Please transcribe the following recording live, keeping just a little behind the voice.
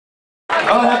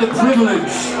I had the privilege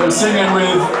of singing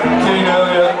with Keane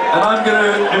earlier, and I'm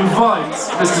going to invite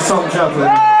Mr.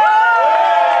 Chplin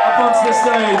up onto the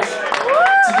stage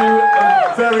to do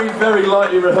a very, very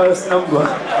lightly rehearsed number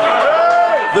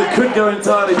that could go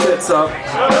entirely tits up.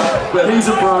 But he's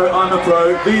a pro, I'm a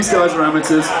pro, these guys are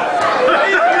amateurs.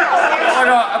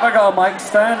 Have I got a mic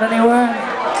stand anywhere?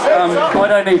 I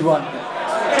don't need one.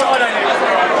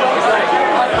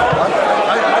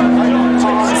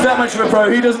 He's that much of a pro,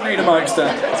 he doesn't need a mic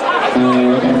stand.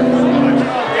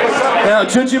 Now,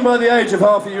 judging by the age of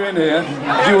half of you in here,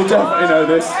 you will definitely know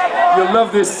this. You'll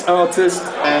love this artist.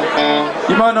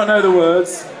 You might not know the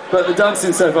words, but the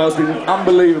dancing so far has been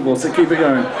unbelievable, so keep it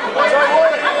going.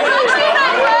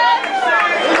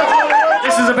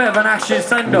 This is a bit of an Ashes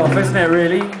send-off, isn't it,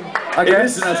 really? I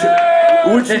guess.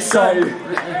 Would you say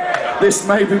this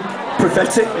may be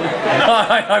prophetic?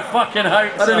 I fucking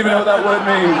hope so. I don't even know what that word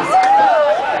means.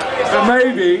 But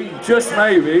maybe, just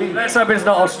maybe... Let's hope it's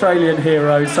not Australian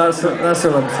heroes, that's all I'm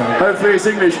saying. Hopefully it's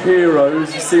English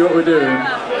heroes, see what we're doing.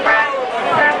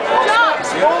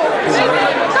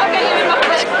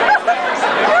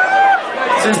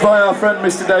 This is by our friend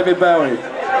Mr. David Bowie.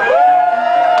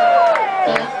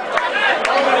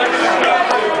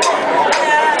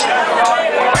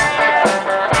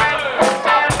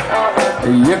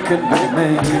 You can be me.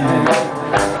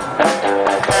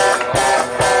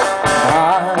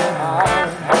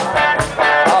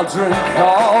 I'll drink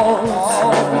all,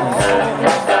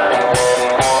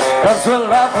 'cause we're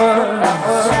lovers,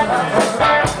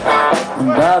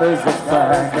 that is a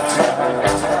fact.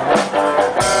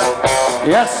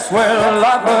 Yes, we're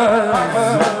lovers,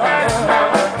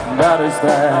 that is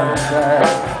that.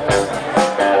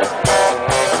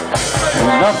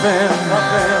 Nothing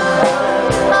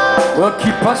will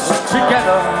keep us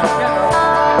together.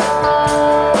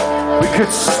 We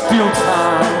could steal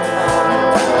time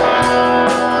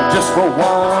just for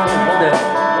one day.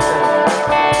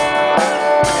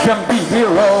 We can be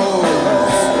heroes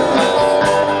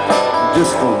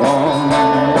just for one day.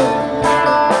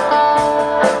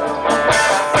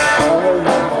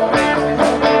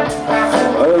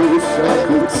 I wish I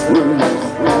could swim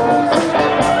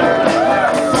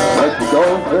like the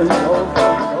dolphins,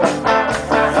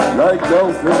 like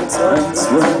dolphins and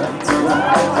swim.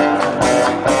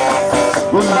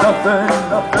 But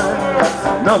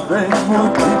nothing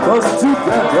will keep us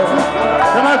together.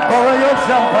 Can I borrow your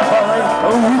jumper, Polly?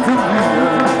 Oh, we could be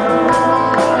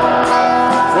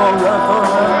forever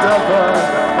and ever.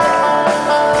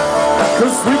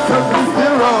 'Cause we could be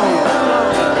heroes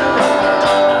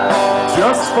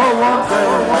just for one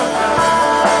day.